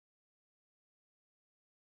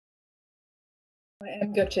I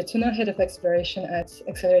am Gökçe Tuna, Head of Exploration at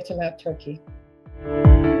Accelerator Lab Turkey.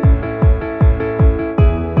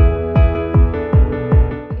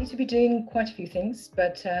 We need to be doing quite a few things,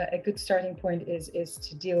 but a good starting point is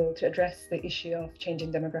to address the issue of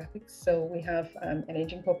changing demographics. So we have an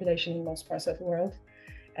aging population in most parts of the world,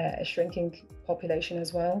 a shrinking population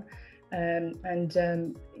as well.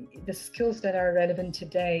 The skills that are relevant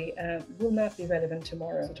today will not be relevant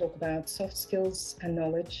tomorrow. We talk about soft skills and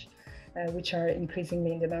knowledge, which are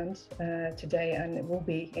increasingly in demand today and will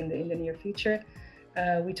be in the near future.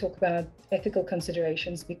 We talk about ethical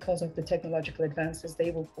considerations because of the technological advances.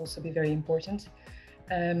 They will also be very important.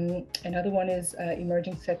 Another one is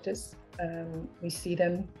emerging sectors. We see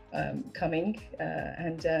them coming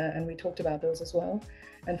and we talked about those as well.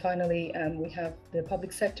 And finally, we have the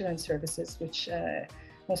public sector and services, which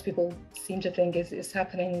most people seem to think is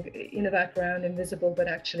happening in the background, invisible, but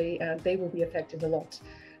actually they will be affected a lot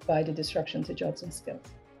by the disruption to jobs and skills.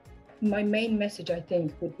 My main message, I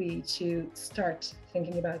think, would be to start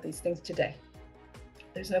thinking about these things today.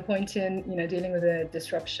 There's no point in dealing with a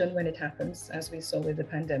disruption when it happens, as we saw with the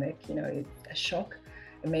pandemic. A shock,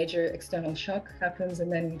 a major external shock happens,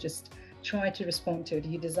 and then you just try to respond to it.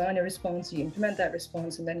 You design a response, you implement that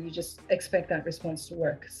response, and then you just expect that response to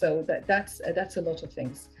work. So that's a lot of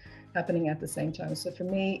things happening at the same time. So for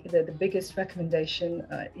me, the biggest recommendation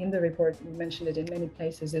in the report, we mentioned it in many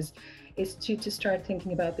places, is to start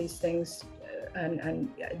thinking about these things and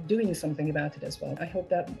doing something about it as well. I hope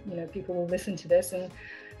that people will listen to this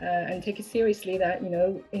and take it seriously, that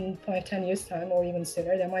in 5-10 years time or even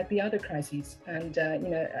sooner, there might be other crises and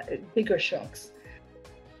bigger shocks.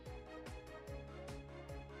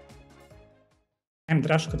 I'm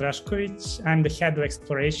Draško Drašković. I'm the head of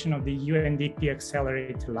exploration of the UNDP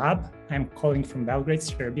Accelerator Lab. I'm calling from Belgrade,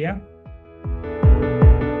 Serbia.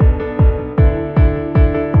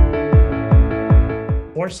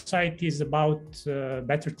 Foresight is about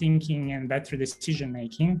better thinking and better decision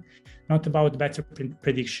making, not about better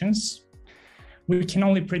predictions. We can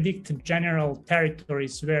only predict general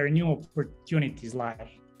territories where new opportunities lie.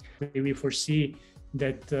 We foresee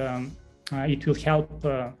that it will help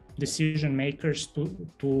decision makers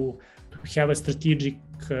to have a strategic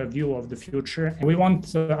view of the future. We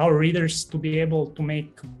want our readers to be able to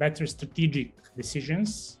make better strategic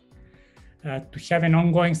decisions, to have an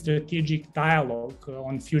ongoing strategic dialogue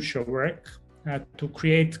on future work, to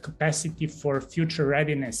create capacity for future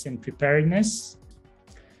readiness and preparedness.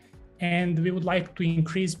 And we would like to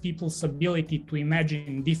increase people's ability to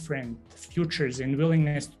imagine different futures and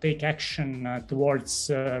willingness to take action towards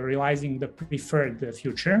realizing the preferred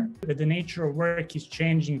future. The nature of work is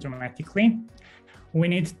changing dramatically. We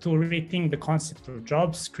need to rethink the concept of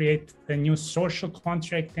jobs, create a new social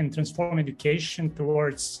contract, and transform education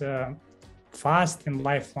towards fast and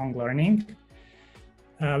lifelong learning.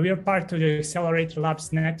 We are part of the Accelerator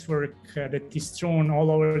Labs network that is strewn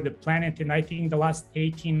all over the planet, and I think the last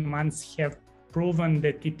 18 months have proven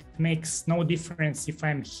that it makes no difference if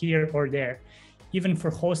I'm here or there. Even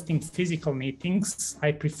for hosting physical meetings,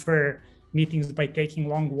 I prefer meetings by taking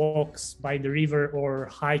long walks by the river or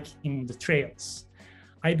hiking the trails.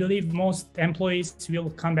 I believe most employees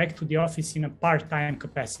will come back to the office in a part-time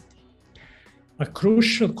capacity. A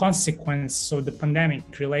crucial consequence of the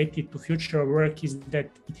pandemic related to future work is that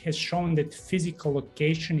it has shown that physical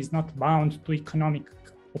location is not bound to economic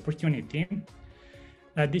opportunity.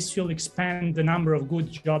 This will expand the number of good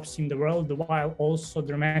jobs in the world while also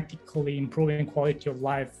dramatically improving quality of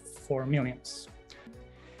life for millions.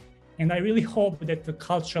 And I really hope that the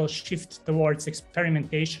cultural shift towards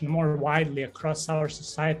experimentation more widely across our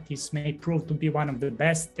societies may prove to be one of the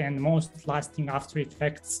best and most lasting after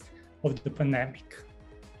effects of the pandemic.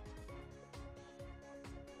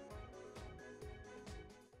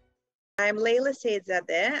 I'm Leyla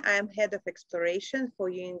Seyedzadeh. I'm head of exploration for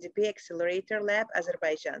UNDP Accelerator Lab,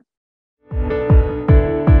 Azerbaijan.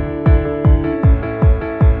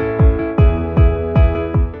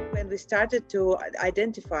 When we started to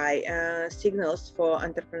identify signals for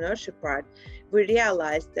entrepreneurship part, we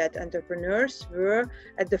realized that entrepreneurs were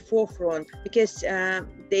at the forefront because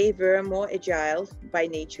they were more agile by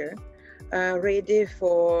nature, ready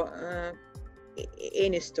for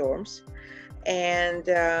any storms, and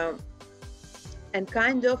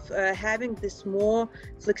kind of having this more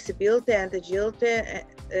flexibility and agility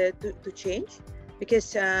to change,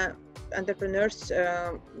 because entrepreneurs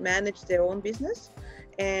manage their own business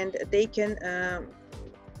and they can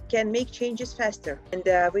make changes faster. And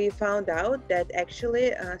we found out that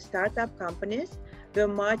actually startup companies were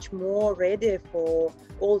much more ready for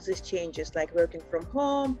all these changes, like working from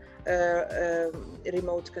home,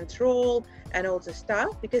 remote control, and all the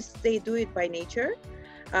stuff, because they do it by nature.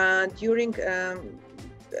 During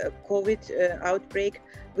COVID outbreak,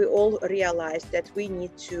 we all realized that we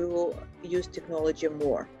need to use technology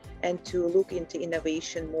more and to look into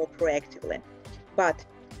innovation more proactively. But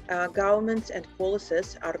governments and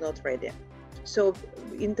policies are not ready. So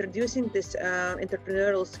introducing this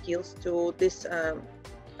entrepreneurial skills to these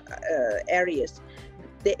areas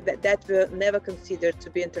that were never considered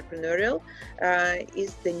to be entrepreneurial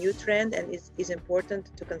is the new trend, and is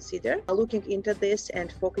important to consider. Looking into this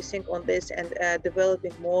and focusing on this and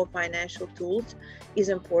developing more financial tools is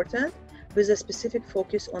important, with a specific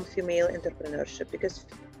focus on female entrepreneurship, because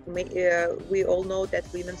we all know that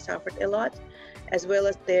women suffered a lot, as well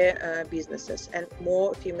as their businesses, and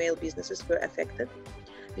more female businesses were affected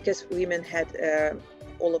because women had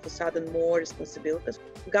all of a sudden more responsibilities.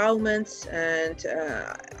 Governments and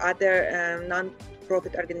other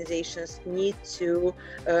non-profit organizations need to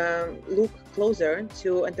look closer to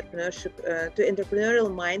entrepreneurship, to entrepreneurial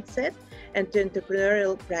mindset and to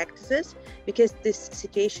entrepreneurial practices, because this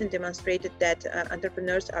situation demonstrated that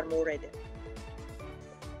entrepreneurs are more ready.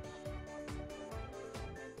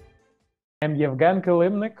 I'm Yevgen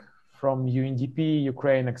Kilimnik from UNDP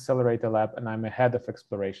Ukraine Accelerator Lab, and I'm a head of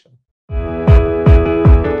exploration.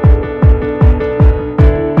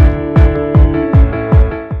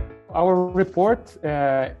 Our report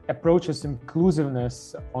approaches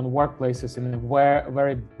inclusiveness on workplaces in a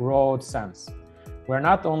very broad sense. We're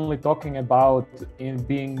not only talking about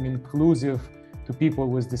being inclusive to people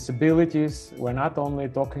with disabilities, we're not only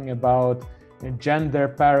talking about gender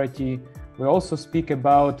parity, we also speak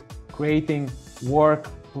about creating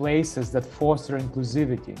workplaces that foster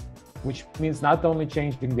inclusivity, which means not only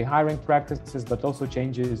changing the hiring practices, but also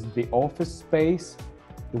changes the office space,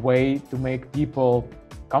 the way to make people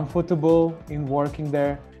comfortable in working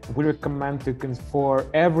there. We recommend for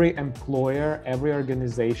every employer, every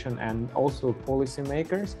organization, and also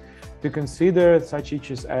policymakers to consider such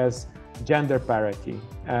issues as gender parity,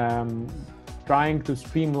 trying to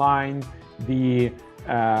streamline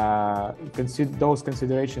those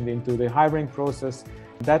considerations into the hiring process.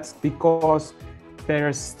 That's because there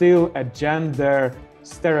is still a gender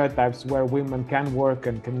stereotypes where women can work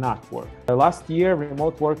and cannot work. Last year,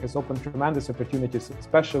 remote work has opened tremendous opportunities,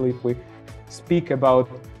 especially if we speak about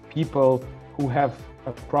people who have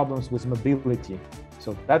problems with mobility.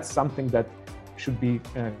 So that's something that should be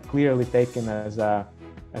clearly taken as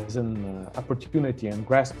an opportunity and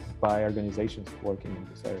grasped by organizations working in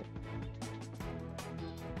this area.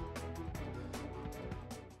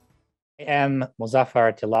 I am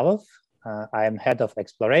Muzaffar Tilalov. I am head of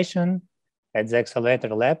exploration at the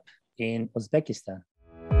Accelerator Lab in Uzbekistan.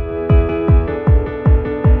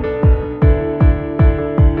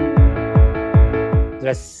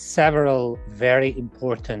 There are several very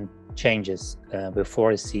important changes we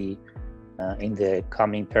foresee in the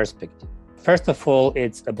coming perspective. First of all,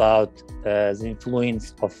 it's about the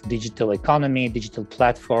influence of digital economy, digital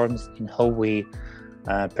platforms in how we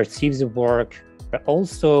perceive the work, but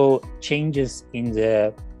also changes in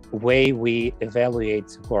the way we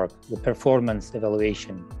evaluate work, the performance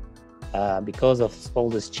evaluation. Because of all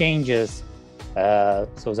these changes,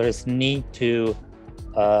 so there is need to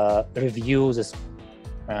review this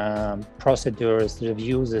procedures,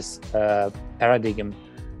 review this paradigm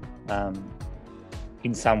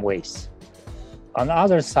in some ways. On the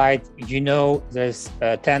other side, there's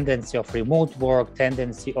a tendency of remote work,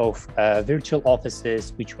 tendency of virtual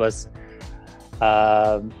offices, which was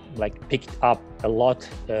picked up a lot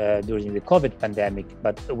during the COVID pandemic,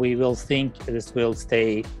 but we will think this will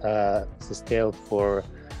stay still for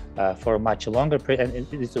a much longer period, and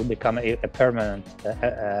this will become a permanent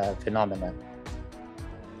phenomenon.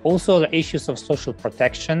 Also, the issues of social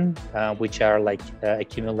protection, which are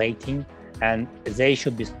accumulating, and they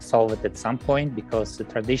should be solved at some point, because the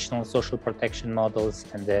traditional social protection models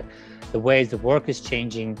and the ways the work is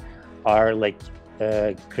changing are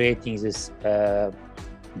creating this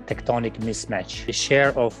tectonic mismatch. The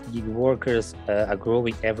share of gig workers are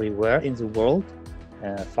growing everywhere in the world,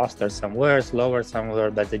 faster somewhere, slower somewhere,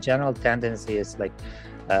 but the general tendency is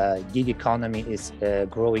gig economy is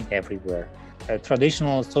growing everywhere.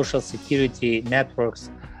 Traditional social security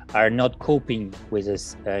networks are not coping with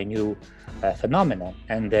this new phenomenon,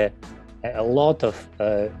 and a lot of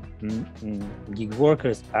gig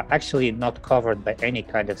workers are actually not covered by any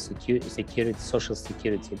kind of social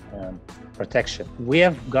security protection. We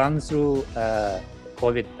have gone through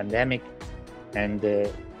COVID pandemic, and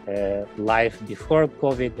life before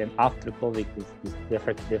COVID and after COVID is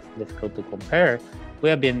difficult to compare. We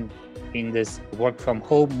have been in this work from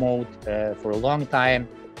home mode for a long time,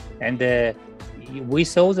 and we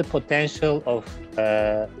saw the potential of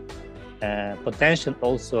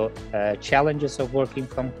also challenges of working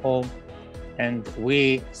from home, and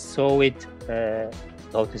we saw it,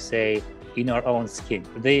 how to say, in our own skin.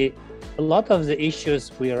 A lot of the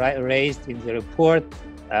issues we raised in the report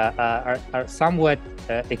are somewhat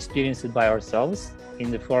experienced by ourselves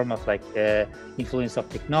in the form of like influence of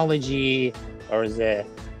technology or the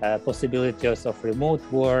possibilities of remote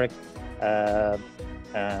work,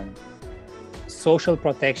 social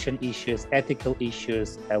protection issues, ethical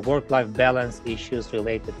issues, work-life balance issues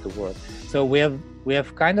related to work. So we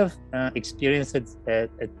have kind of experienced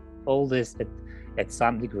all this at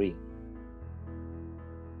some degree.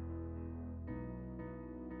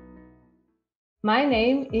 My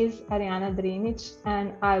name is Ariana Drinic,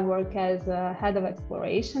 and I work as a head of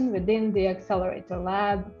exploration within the Accelerator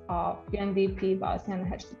Lab of UNDP Bosnia and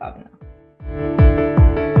Herzegovina.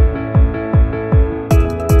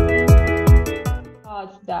 I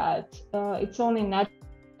thought that it's only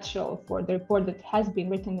natural for the report that has been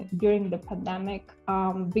written during the pandemic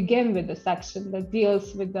begin with the section that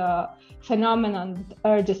deals with the phenomenon that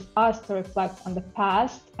urges us to reflect on the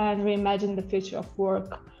past and reimagine the future of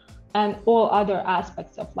work and all other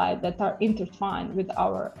aspects of life that are intertwined with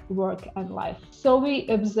our work and life. So we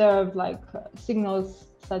observe signals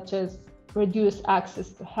such as reduced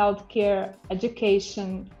access to healthcare,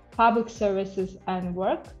 education, public services, and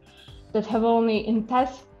work that have only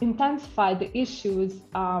intensified the issues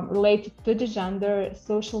related to the gender,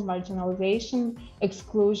 social marginalization,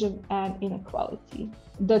 exclusion, and inequality.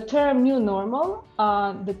 The term new normal,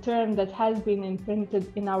 the term that has been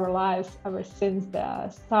imprinted in our lives ever since the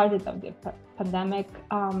start of the pandemic,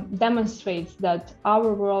 demonstrates that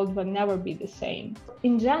our world will never be the same.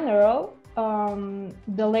 In general,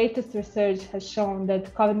 the latest research has shown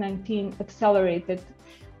that COVID-19 accelerated,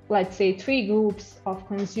 let's say, three groups of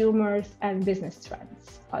consumers and business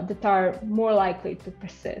trends that are more likely to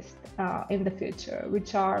persist in the future,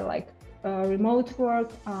 which are remote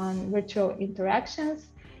work and virtual interactions,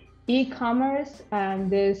 e-commerce, and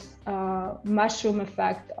this mushroom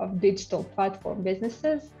effect of digital platform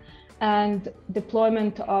businesses, and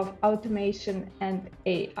deployment of automation and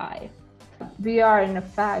AI. We are, in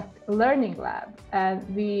effect, a learning lab, and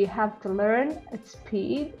we have to learn at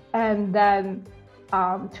speed and then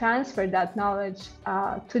transfer that knowledge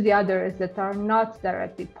to the others that are not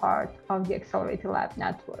directly part of the Accelerator Lab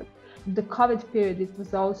network. The COVID period, it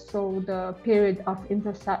was also the period of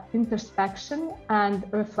introspection and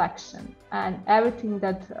reflection, and everything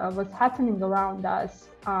that was happening around us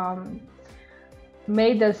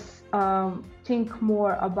made us think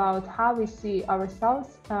more about how we see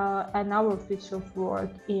ourselves and our future of work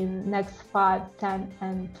in next 5, 10,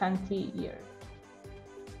 and 20 years.